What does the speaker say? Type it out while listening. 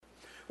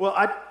Well,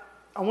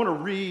 I want to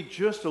read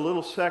just a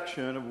little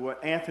section of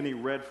what Anthony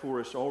read for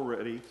us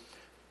already,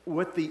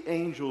 what the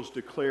angels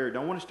declared.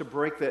 I want us to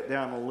break that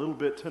down a little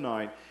bit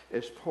tonight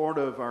as part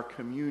of our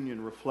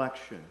communion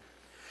reflection.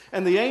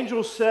 And the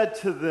angel said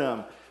to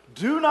them,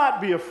 "Do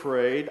not be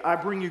afraid. I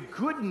bring you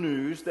good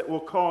news that will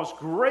cause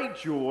great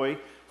joy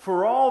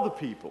for all the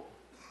people.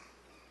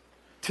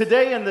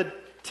 Today in the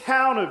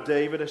town of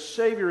David, a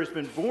Savior has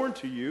been born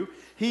to you.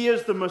 He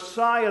is the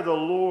Messiah, the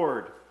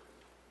Lord.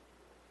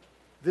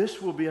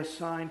 This will be a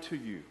sign to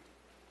you.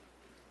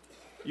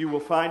 You will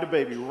find a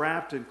baby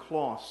wrapped in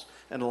cloths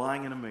and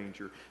lying in a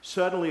manger."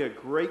 Suddenly a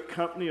great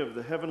company of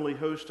the heavenly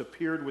host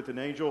appeared with an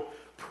angel,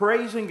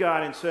 praising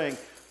God and saying,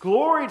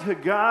 "Glory to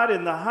God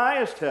in the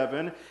highest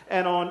heaven,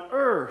 and on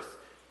earth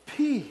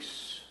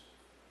peace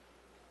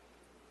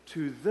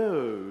to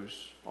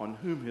those on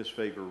whom his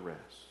favor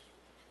rests."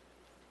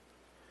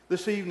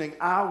 This evening,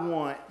 I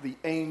want the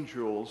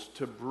angels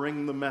to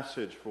bring the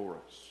message for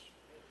us.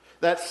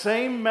 That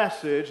same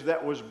message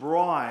that was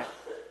brought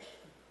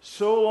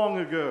so long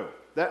ago,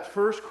 that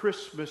first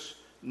Christmas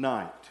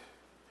night,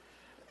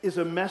 is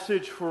a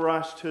message for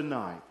us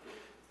tonight.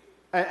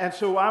 And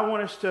so I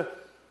want us to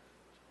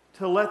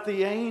let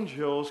the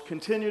angels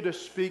continue to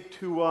speak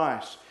to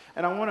us.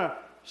 And I want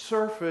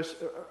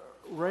to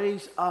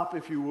raise up,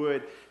 if you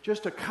would,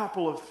 just a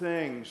couple of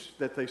things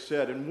that they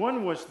said. And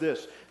one was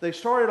this. They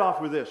started off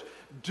with this: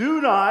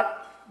 "Do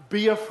not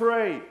be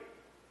afraid."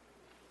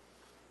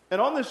 And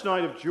on this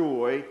night of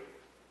joy,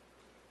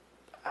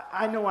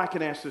 I know I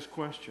can ask this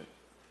question.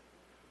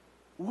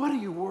 What are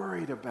you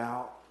worried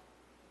about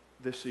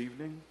this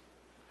evening?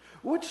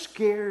 What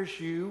scares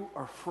you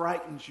or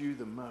frightens you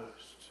the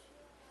most?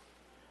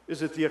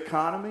 Is it the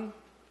economy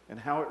and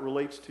how it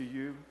relates to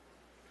you?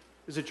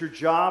 Is it your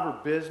job or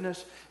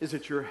business? Is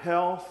it your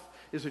health?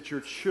 Is it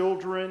your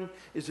children?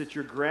 Is it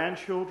your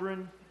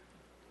grandchildren?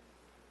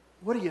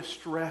 What are you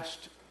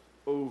stressed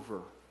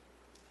over?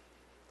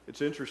 It's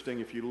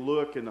interesting, if you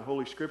look in the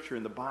Holy Scripture,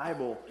 in the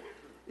Bible,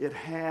 it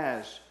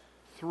has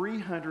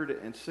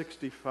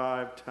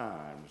 365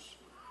 times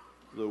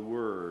the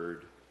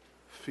word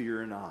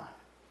 "fear not."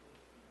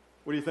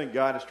 What do you think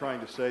God is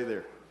trying to say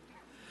there?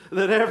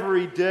 That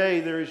every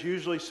day there is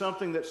usually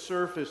something that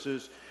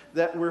surfaces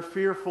that we're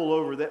fearful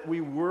over, that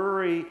we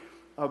worry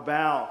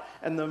about.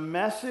 And the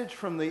message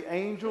from the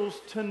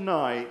angels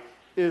tonight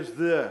is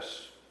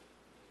this: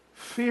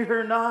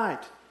 fear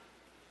not.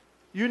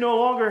 You no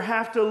longer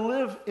have to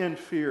live in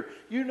fear.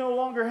 You no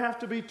longer have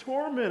to be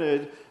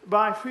tormented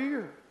by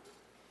fear.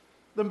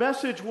 The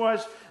message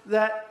was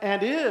that,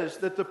 and is,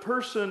 that the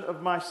person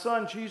of my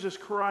Son, Jesus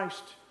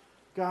Christ,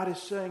 God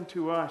is saying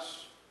to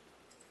us,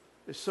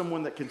 is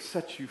someone that can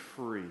set you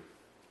free.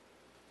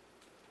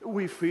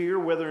 We fear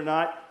whether or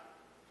not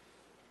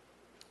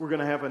we're going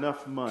to have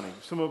enough money.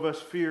 Some of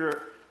us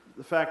fear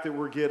the fact that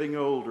we're getting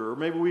older, or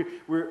maybe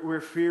we're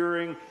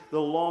fearing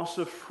the loss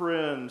of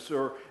friends,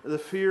 or the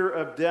fear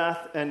of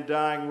death and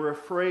dying. We're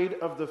afraid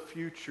of the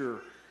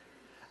future.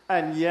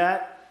 And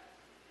yet,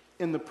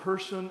 in the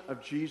person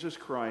of Jesus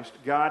Christ,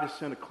 God has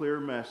sent a clear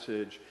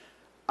message: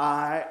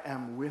 I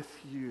am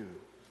with you.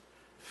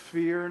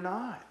 Fear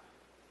not.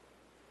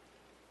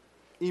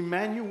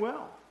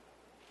 Emmanuel,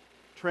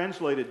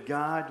 translated,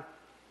 God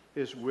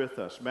is with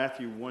us.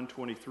 Matthew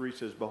 1:23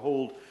 says,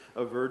 "Behold,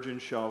 a virgin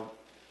shall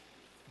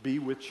be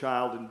with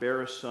child and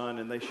bear a son,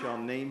 and they shall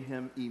name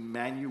him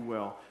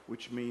Emmanuel,"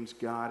 which means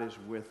God is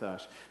with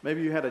us.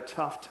 Maybe you had a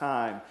tough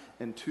time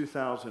in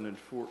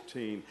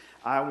 2014.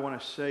 I want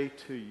to say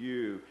to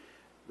you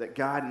that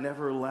God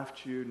never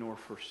left you nor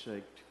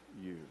forsaked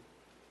you.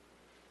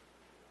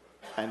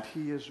 And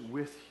he is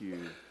with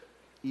you.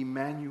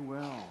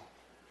 Emmanuel.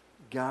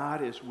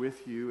 God is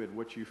with you in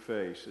what you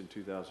face in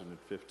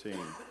 2015.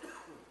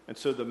 And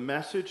so the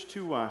message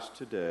to us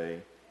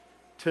today,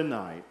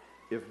 tonight,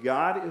 if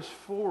God is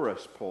for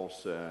us, Paul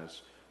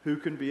says, who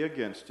can be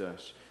against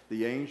us?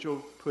 The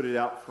angel put it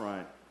out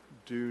front: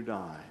 do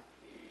not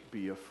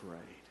be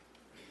afraid.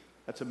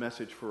 That's a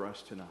message for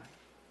us tonight.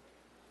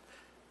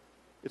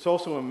 It's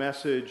also a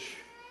message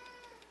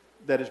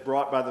that is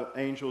brought by the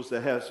angels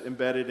that has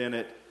embedded in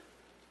it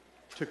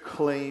to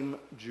claim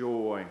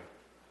joy.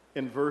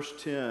 In verse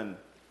 10,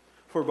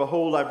 "For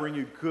behold, I bring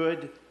you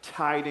good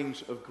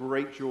tidings of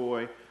great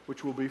joy,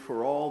 which will be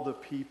for all the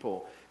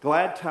people."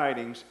 Glad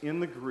tidings in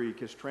the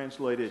Greek is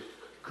translated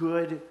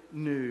good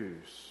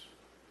news.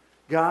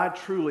 God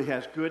truly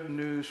has good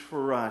news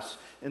for us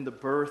in the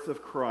birth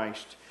of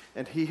Christ,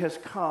 and he has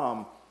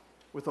come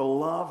with a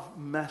love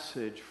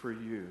message for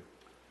you.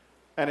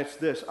 And it's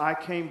this: I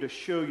came to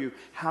show you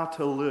how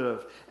to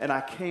live, and I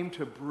came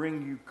to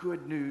bring you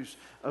good news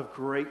of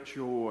great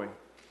joy.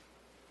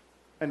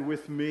 And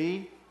with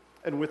me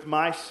and with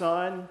my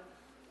Son,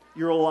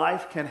 your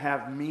life can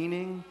have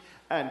meaning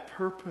and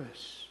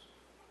purpose,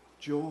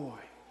 joy.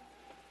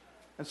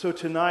 And so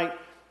tonight,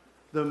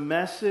 the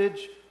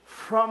message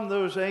from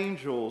those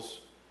angels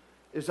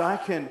is I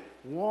can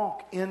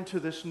walk into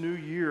this new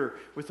year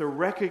with a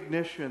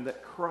recognition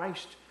that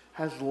Christ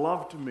has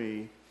loved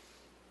me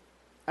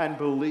and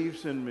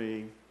believes in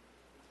me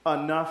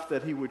enough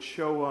that he would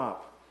show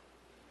up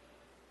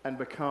and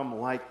become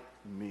like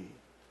me.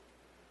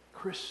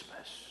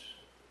 Christmas.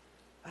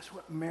 That's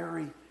what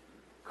Merry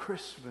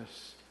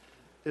Christmas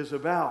is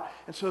about.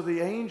 And so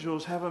the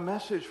angels have a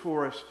message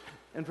for us.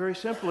 And very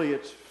simply,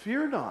 it's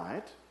fear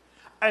not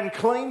and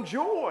claim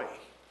joy.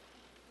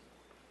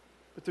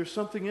 But there's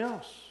something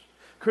else.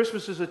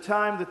 Christmas is a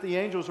time that the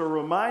angels are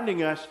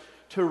reminding us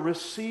to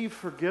receive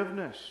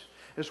forgiveness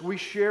as we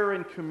share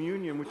in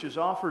communion, which is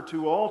offered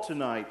to all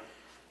tonight.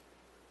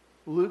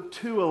 Luke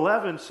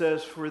 2:11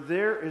 says, "For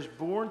there is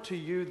born to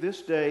you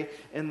this day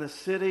in the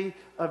city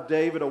of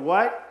David a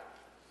what?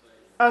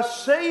 A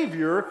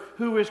Savior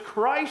who is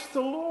Christ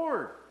the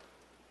Lord."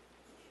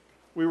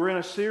 We were in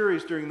a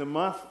series during the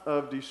month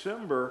of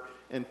December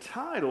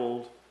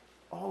entitled,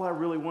 "All I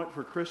Really Want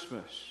for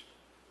Christmas."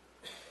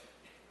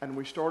 And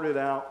we started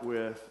out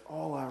with,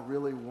 "All I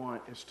really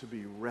want is to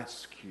be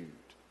rescued."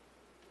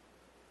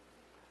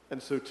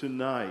 And so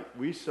tonight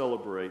we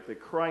celebrate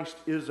that Christ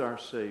is our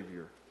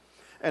Savior.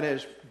 And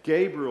as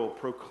Gabriel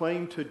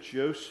proclaimed to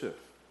Joseph,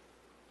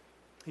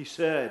 he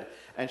said,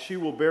 "And she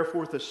will bear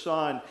forth a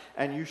son,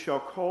 and you shall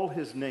call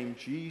his name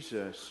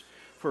Jesus,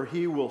 for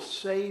he will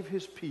save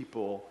his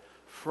people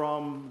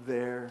from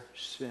their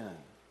sin."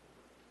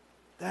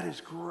 That is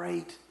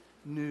great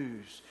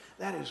news.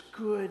 That is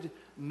good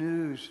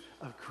news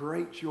of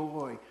great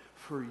joy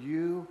for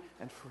you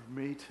and for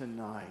me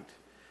tonight.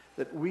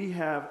 That we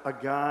have a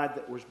God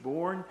that was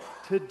born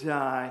to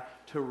die,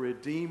 to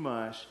redeem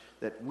us,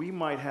 that we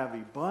might have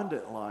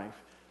abundant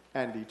life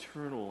and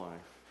eternal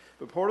life.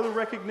 But part of the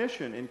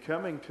recognition in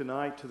coming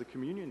tonight to the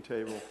communion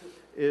table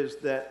is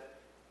that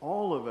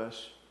all of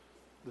us,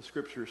 the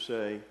scriptures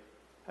say,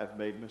 have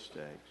made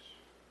mistakes.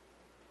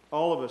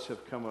 All of us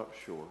have come up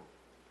short.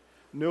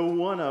 No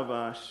one of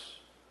us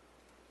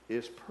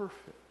is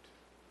perfect.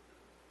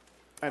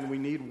 And we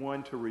need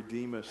one to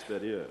redeem us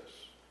that is.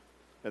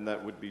 And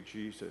that would be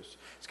Jesus.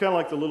 It's kind of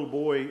like the little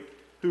boy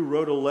who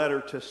wrote a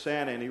letter to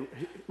Santa. And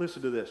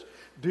listen to this.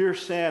 "Dear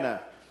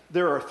Santa,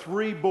 there are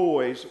 3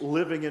 boys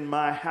living in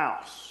my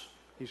house."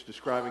 He's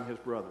describing his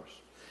brothers.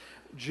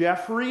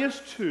 "Jeffrey is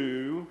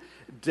 2,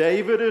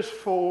 David is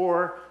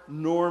 4,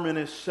 Norman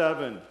is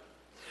 7.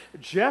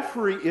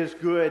 Jeffrey is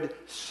good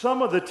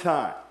some of the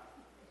time.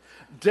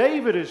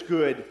 David is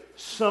good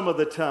some of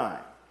the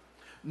time.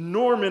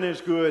 Norman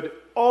is good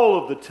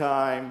all of the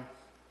time.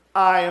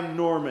 I am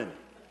Norman."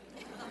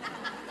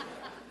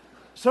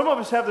 Some of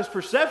us have this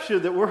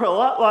perception that we're a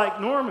lot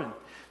like Norman.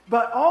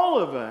 But all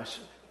of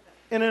us,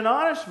 in an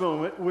honest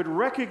moment, would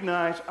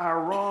recognize our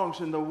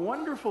wrongs. And the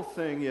wonderful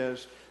thing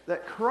is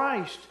that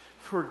Christ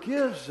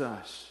forgives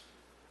us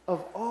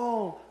of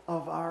all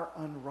of our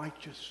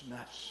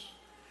unrighteousness.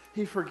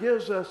 He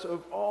forgives us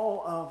of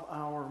all of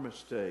our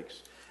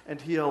mistakes. And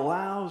He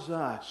allows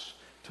us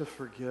to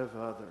forgive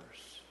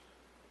others.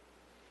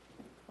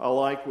 I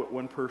like what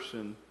one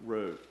person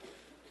wrote.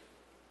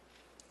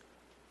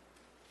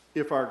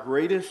 "If our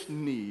greatest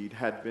need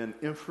had been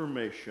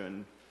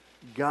information,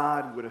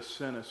 God would have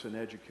sent us an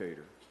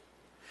educator.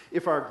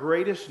 If our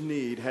greatest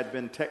need had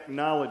been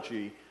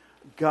technology,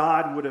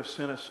 God would have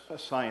sent us a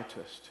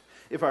scientist.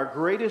 If our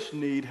greatest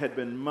need had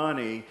been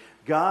money,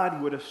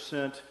 God would have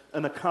sent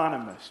an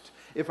economist.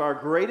 If our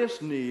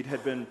greatest need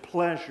had been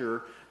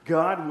pleasure,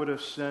 God would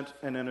have sent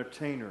an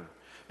entertainer.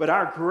 But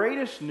our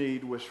greatest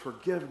need was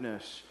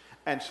forgiveness,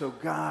 and so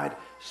God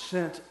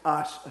sent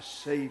us a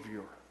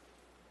Savior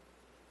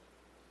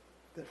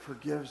that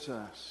forgives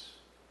us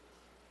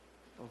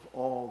of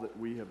all that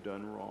we have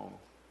done wrong."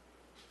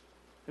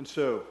 And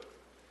so,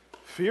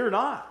 fear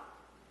not.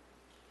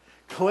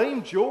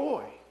 Claim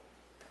joy.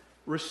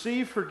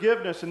 Receive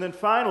forgiveness. And then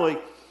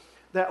finally,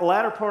 that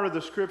latter part of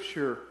the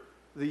scripture,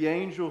 the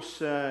angel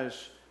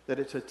says that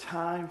it's a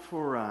time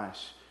for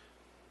us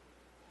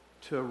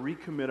to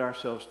recommit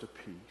ourselves to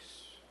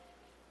peace.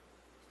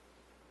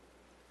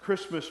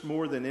 Christmas,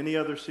 more than any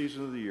other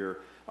season of the year,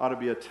 ought to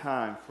be a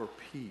time for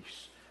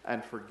peace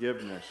and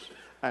forgiveness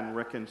and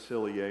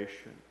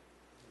reconciliation.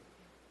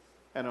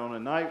 And on a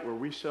night where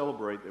we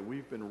celebrate that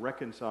we've been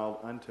reconciled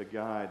unto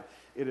God,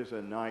 it is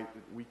a night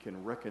that we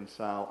can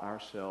reconcile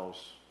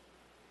ourselves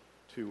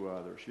to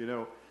others. You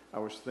know, I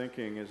was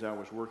thinking as I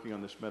was working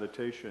on this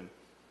meditation,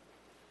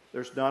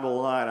 there's not a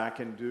lot I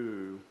can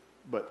do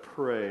but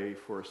pray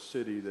for a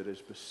city that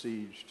is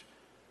besieged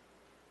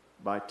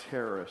by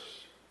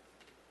terrorists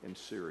in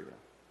Syria.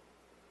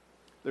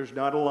 There's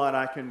not a lot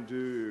I can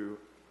do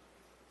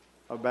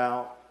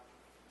about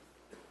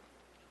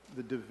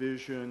the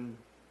division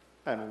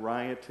and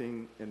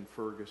rioting in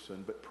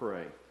Ferguson, but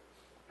pray.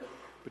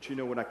 But you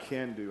know what I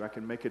can do? I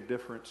can make a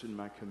difference in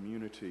my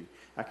community.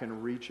 I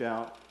can reach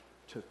out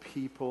to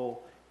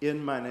people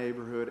in my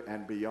neighborhood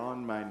and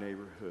beyond my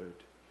neighborhood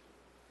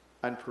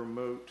and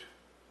promote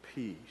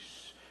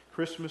peace.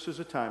 Christmas is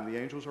a time, the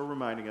angels are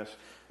reminding us,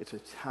 it's a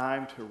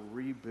time to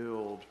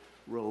rebuild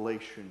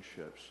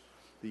relationships.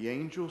 The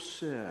angel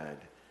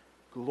said,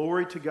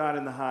 "Glory to God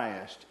in the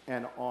highest,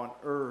 and on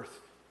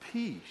earth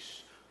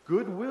peace,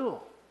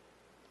 goodwill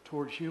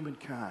toward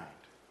humankind."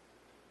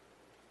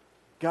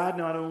 God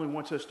not only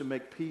wants us to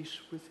make peace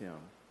with him,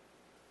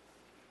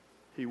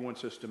 he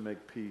wants us to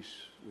make peace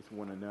with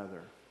one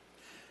another.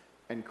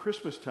 And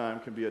Christmas time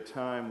can be a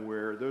time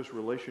where those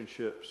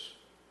relationships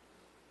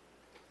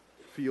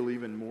feel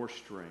even more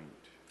strained.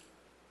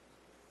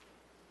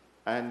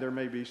 And there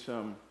may be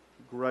some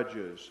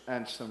grudges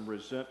and some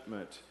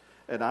resentment.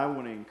 And I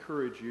want to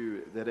encourage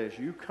you that as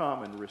you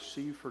come and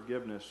receive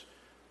forgiveness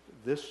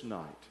this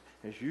night,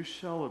 as you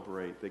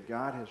celebrate that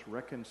God has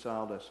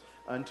reconciled us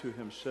unto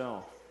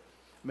himself,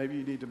 maybe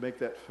you need to make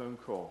that phone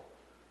call.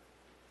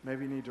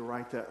 Maybe you need to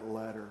write that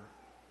letter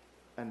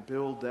and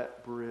build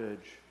that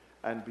bridge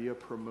and be a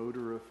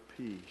promoter of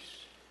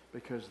peace,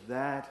 because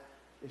that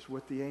is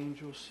what the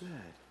angels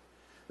said.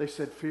 They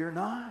said, fear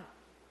not.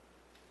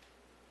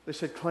 They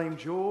said, claim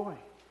joy.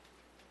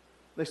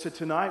 They said,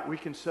 tonight we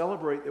can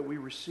celebrate that we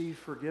receive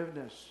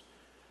forgiveness.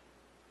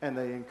 And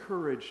they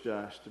encouraged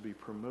us to be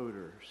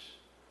promoters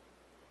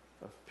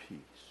of peace.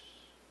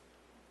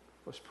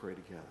 Let's pray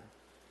together.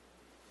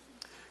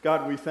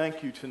 God, we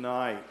thank you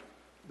tonight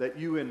that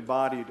you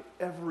embodied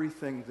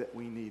everything that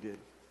we needed.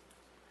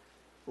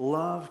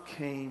 Love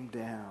came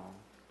down,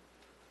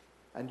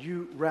 and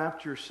you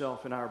wrapped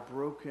yourself in our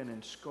broken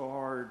and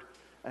scarred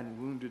and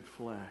wounded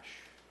flesh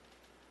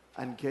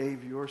and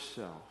gave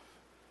yourself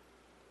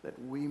that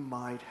we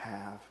might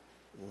have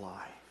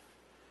life.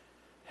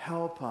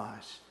 Help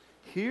us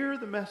hear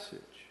the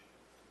message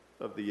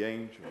of the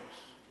angels,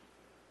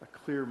 a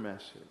clear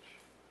message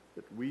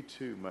that we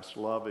too must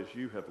love as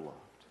you have loved.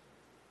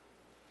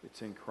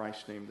 It's in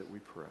Christ's name that we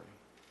pray.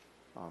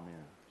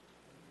 Amen.